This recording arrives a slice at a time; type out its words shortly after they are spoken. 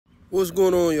What's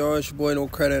going on, y'all? It's your boy No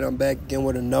Credit. I'm back again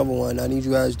with another one. I need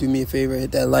you guys to do me a favor.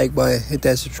 Hit that like button. Hit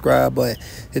that subscribe button.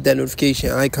 Hit that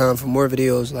notification icon for more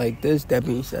videos like this. That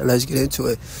being said, let's get into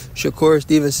it. Shakur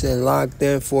Stevenson locked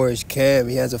in for his camp.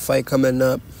 He has a fight coming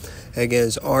up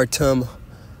against Artem.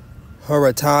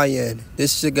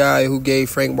 This is a guy who gave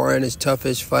Frank Martin his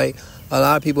toughest fight. A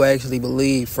lot of people actually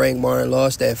believe Frank Martin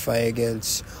lost that fight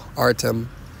against Artem.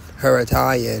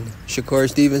 Shakur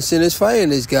Stevenson is fighting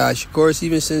this guy. Shakur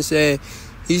Stevenson said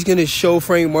he's going to show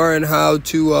Frank Martin how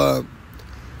to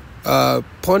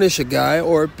punish a guy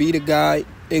or beat a guy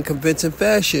in convincing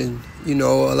fashion. You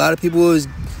know, a lot of people was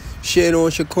shitting on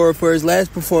Shakur for his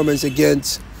last performance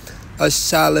against a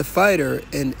solid fighter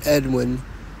in Edwin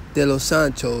De Los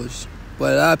Santos.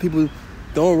 But a lot of people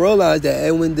don't realize that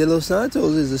Edwin De Los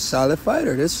Santos is a solid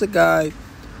fighter. This is a guy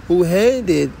who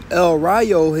handed El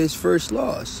Rayo his first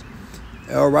loss.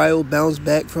 El Rayo bounced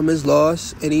back from his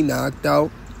loss, and he knocked out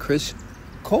Chris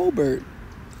Colbert.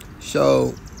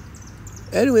 So,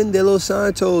 Edwin De Los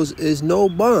Santos is no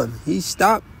bum. He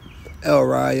stopped El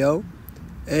Rayo,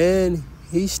 and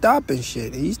he's stopping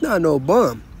shit. He's not no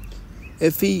bum.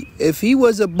 If he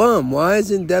was a bum, why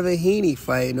isn't Devin Haney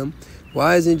fighting him?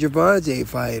 Why isn't Gervonta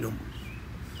fighting him?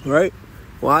 Right?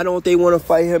 Why don't they want to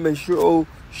fight him and show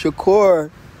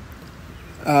Shakur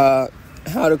how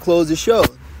to close the show?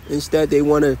 Instead, they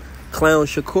want to clown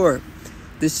Shakur.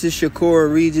 This is Shakur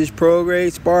and Regis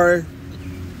Prograis sparring.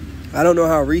 I don't know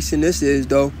how recent this is,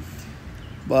 though.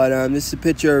 But this is a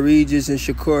picture of Regis and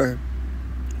Shakur.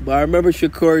 But I remember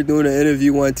Shakur doing an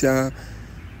interview one time.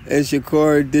 And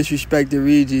Shakur disrespected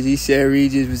Regis. He said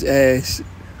Regis was ass.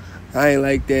 I ain't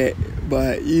like that.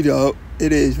 But, you know,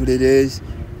 it is what it is.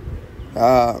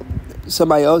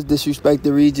 Somebody else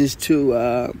disrespected Regis, too.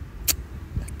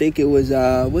 I think it was,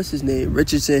 what's his name?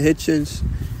 Richardson Hitchens.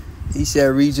 He said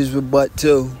Regis was butt,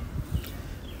 too.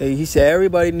 And he said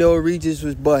everybody know Regis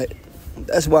was butt.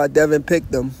 That's why Devin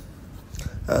picked him.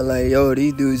 I'm like, yo,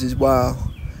 these dudes is wild.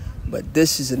 But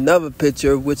this is another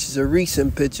picture, which is a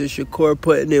recent picture. Shakur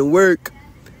putting in work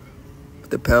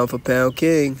with the pound-for-pound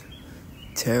king,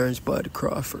 Terence Bud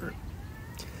Crawford.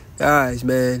 Guys,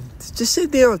 man, just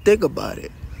sit down and think about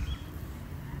it.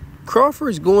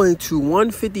 Crawford's going to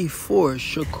 154.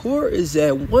 Shakur is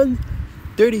at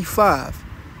 135.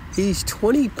 He's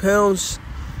 20 pounds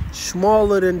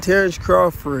smaller than Terence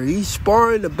Crawford. He's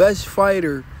sparring the best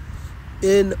fighter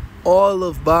in all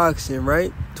of boxing,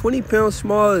 right? 20 pounds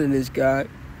smaller than this guy.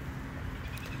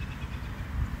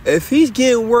 If he's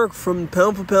getting work from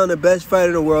pound for pound the best fighter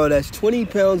in the world, that's 20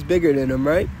 pounds bigger than him,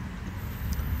 right?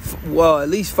 Well, at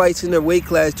least fights in their weight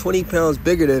class 20 pounds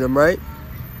bigger than him, right?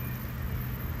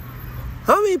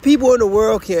 How many people in the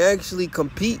world can actually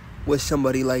compete with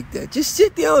somebody like that? Just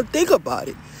sit down and think about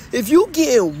it. If you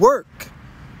getting work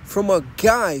from a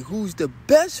guy who's the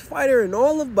best fighter in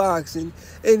all of boxing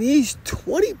and he's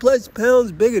 20 plus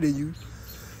pounds bigger than you,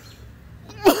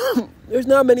 there's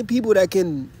not many people that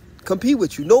can compete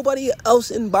with you. Nobody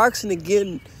else in boxing is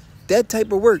getting that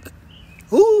type of work.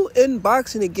 Who in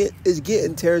boxing is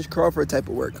getting Terence Crawford type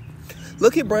of work?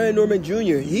 Look at Brian Norman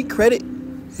Jr. He credit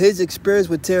his experience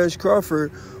with Terence Crawford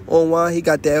on why he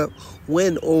got that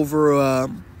win over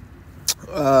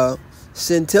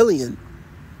Centillion.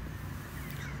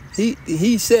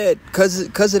 He said because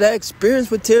of that experience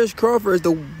with Terence Crawford is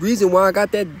the reason why I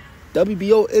got that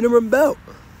WBO interim belt.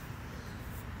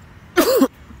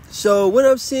 So what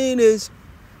I'm saying is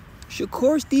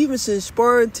Shakur Stevenson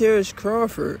sparring Terence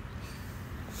Crawford.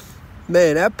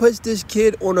 Man, that puts this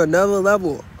kid on another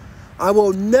level. I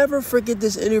will never forget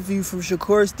this interview from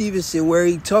Shakur Stevenson where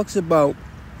he talks about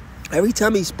every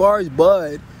time he spars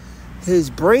Bud, his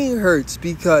brain hurts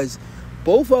because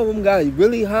both of them got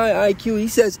really high IQ. He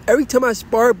says, every time I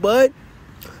spar Bud,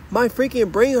 my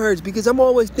freaking brain hurts because I'm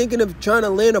always thinking of trying to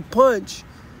land a punch,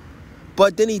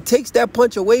 but then he takes that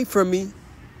punch away from me,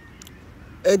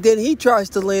 and then he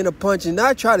tries to land a punch, and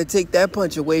I try to take that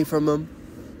punch away from him,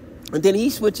 and then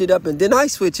he switch it up, and then I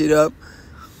switch it up.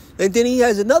 And then he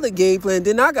has another game plan.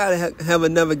 Then I got to have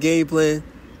another game plan.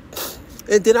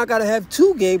 And then I got to have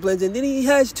two game plans. And then he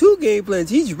has two game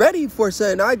plans. He's ready for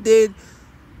something I did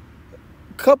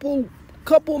a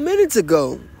couple minutes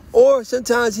ago. Or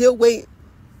sometimes he'll wait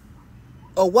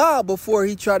a while before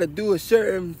he try to do a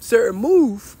certain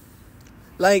move.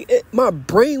 Like, my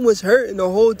brain was hurting the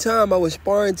whole time I was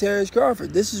sparring Terence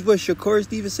Crawford. This is what Shakur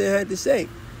Stevenson had to say.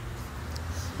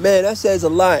 Man, that says a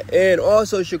lot. And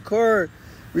also, Shakur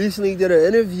recently did an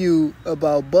interview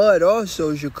about Bud.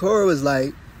 Also, Shakur was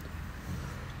like,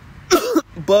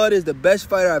 Bud is the best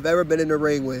fighter I've ever been in the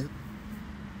ring with.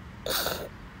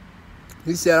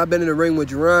 He said, I've been in the ring with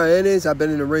Jaron Ennis. I've been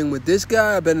in the ring with this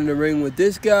guy. I've been in the ring with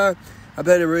this guy. I've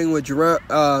been in the ring with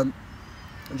Gervonta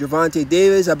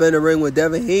Davis. I've been in the ring with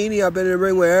Devin Haney. I've been in the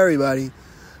ring with everybody.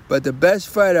 But the best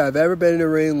fighter I've ever been in the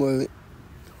ring with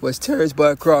was Terence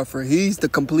Crawford. He's the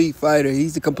complete fighter.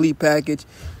 He's the complete package.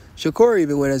 Shakur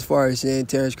even went as far as saying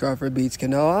Terence Crawford beats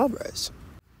Canelo Alvarez.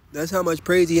 That's how much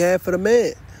praise he had for the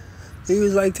man. He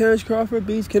was like, Terence Crawford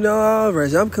beats Canelo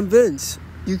Alvarez. I'm convinced.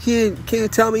 You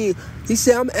can't tell me. He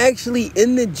said, I'm actually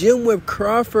in the gym with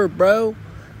Crawford, bro.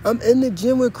 I'm in the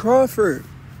gym with Crawford.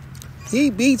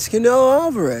 He beats Canelo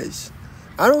Alvarez.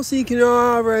 I don't see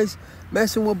Canelo Alvarez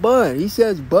messing with Bud. He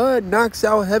says Bud knocks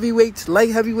out heavyweights, light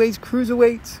heavyweights,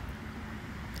 cruiserweights.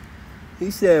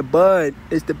 He said Bud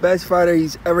is the best fighter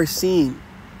he's ever seen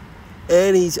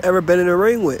and he's ever been in the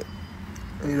ring with.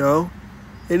 You know?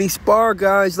 And he sparred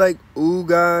guys like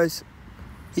Ugas.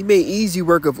 He made easy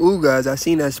work of Ugas. I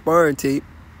seen that sparring tape.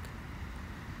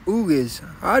 Ugas,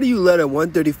 how do you let a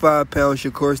 135-pound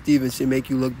Shakur Stevenson make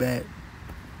you look bad?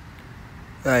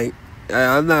 Like,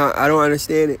 I don't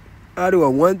understand it. How do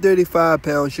a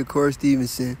 135-pound Shakur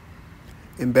Stevenson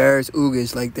embarrass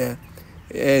Ugas like that?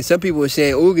 And some people were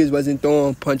saying Ugas wasn't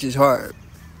throwing punches hard.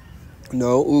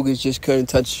 No, Ugas just couldn't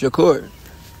touch Shakur.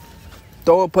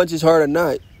 Throwing punches hard or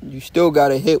not, you still got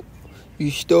to hit.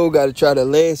 You still got to try to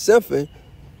land something.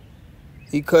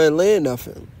 He couldn't land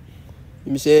nothing. You know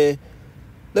what I'm saying?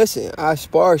 Listen, I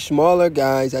spar smaller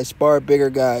guys. I spar bigger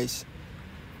guys.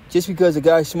 Just because a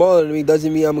guy's smaller than me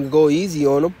doesn't mean I'm going to go easy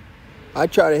on him. I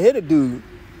try to hit a dude.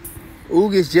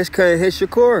 Ugas just couldn't hit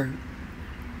Shakur.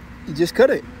 He just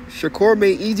couldn't. Shakur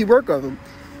made easy work of him.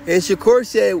 And Shakur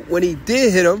said when he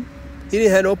did hit him, he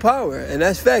didn't have no power. And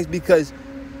that's facts because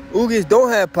Ugas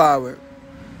don't have power.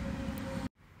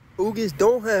 Ugas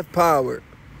don't have power.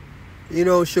 You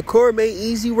know, Shakur made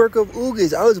easy work of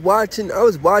Ugas. I was watching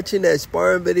that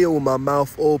sparring video with my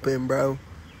mouth open, bro.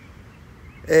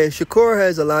 And Shakur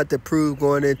has a lot to prove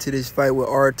going into this fight with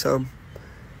Artem.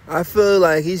 I feel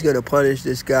like he's going to punish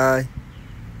this guy.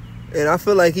 And I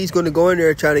feel like he's going to go in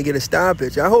there trying to get a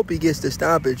stoppage. I hope he gets the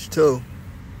stoppage, too.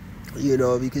 You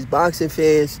know, because boxing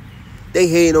fans, they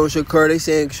hate on Shakur. They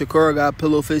saying Shakur got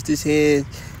pillow fist his hands.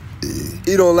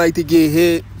 He don't like to get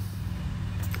hit.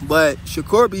 But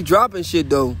Shakur be dropping shit,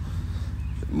 though.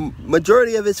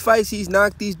 Majority of his fights, he's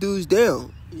knocked these dudes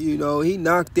down. You know, he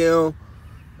knocked down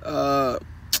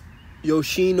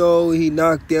Yoshino. He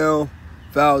knocked down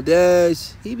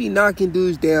Valdez. He be knocking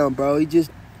dudes down, bro. He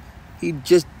just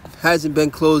hasn't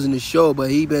been closing the show, but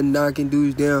he been knocking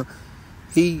dudes down.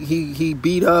 He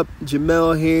beat up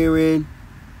Jamel Herring.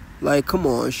 Like, come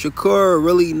on. Shakur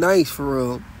really nice, for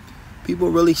real.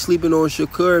 People really sleeping on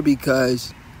Shakur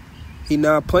because he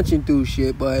not punching through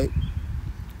shit, but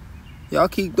y'all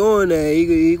keep doing that.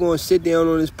 He gonna sit down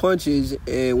on his punches,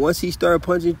 and once he start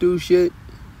punching through shit,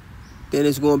 then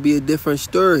it's gonna be a different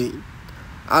story.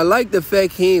 I like the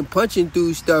fact he ain't punching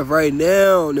through stuff right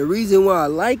now. And the reason why I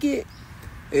like it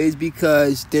is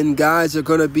because then guys are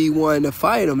gonna be wanting to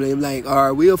fight him. They're like, all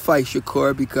right, we'll fight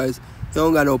Shakur because he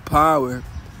don't got no power.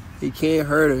 He can't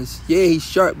hurt us. Yeah, he's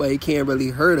sharp, but he can't really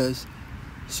hurt us.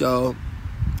 So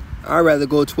I'd rather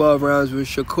go 12 rounds with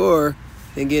Shakur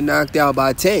than get knocked out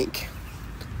by Tank.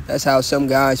 That's how some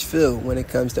guys feel when it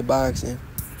comes to boxing.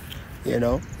 You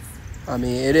know? I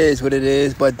mean, it is what it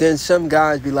is. But then some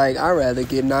guys be like, I'd rather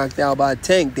get knocked out by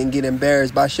Tank than get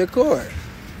embarrassed by Shakur.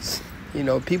 You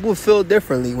know, people feel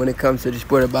differently when it comes to the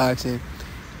sport of boxing.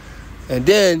 And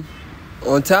then,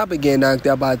 on top of getting knocked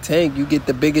out by Tank, you get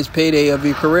the biggest payday of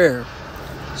your career.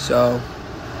 So,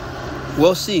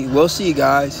 we'll see. We'll see,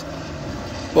 guys.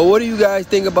 But what do you guys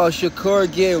think about Shakur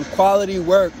getting quality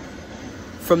work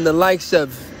from the likes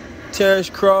of Terence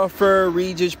Crawford,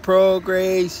 Regis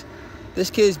Prograis? This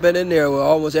kid's been in there with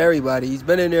almost everybody. He's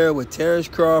been in there with Terence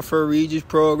Crawford, Regis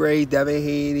Prograis, Devin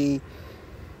Haney,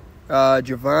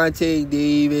 Gervonta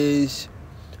Davis,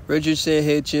 Richardson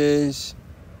Hitchens,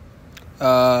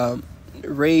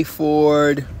 Ray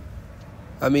Ford.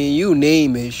 I mean, you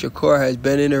name it. Shakur has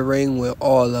been in the ring with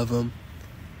all of them.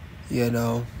 You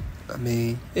know. I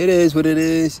mean, it is what it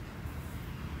is.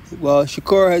 Well,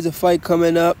 Shakur has a fight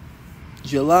coming up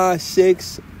July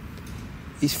 6th.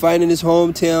 He's fighting in his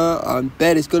hometown. I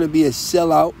bet it's going to be a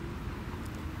sellout.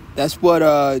 That's what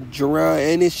Jaron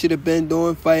Ennis should have been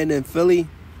doing, fighting in Philly.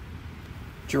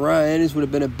 Jaron Ennis would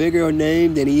have been a bigger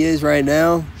name than he is right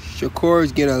now. Shakur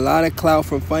is getting a lot of clout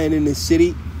from fighting in the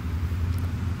city.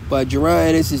 But Jaron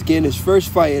Ennis is getting his first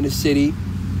fight in the city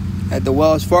at the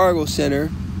Wells Fargo Center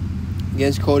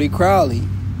against Cody Crowley.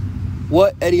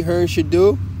 What Eddie Hearn should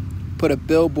do? Put a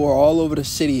billboard all over the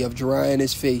city of Jaron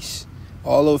Ennis' face.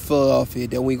 all over Philadelphia.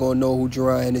 Then we going to know who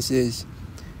Jerron Ennis is.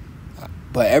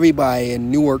 But everybody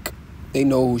in Newark, they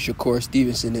know who Shakur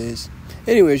Stevenson is.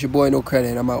 Anyways, your boy No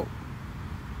Credit. I'm out.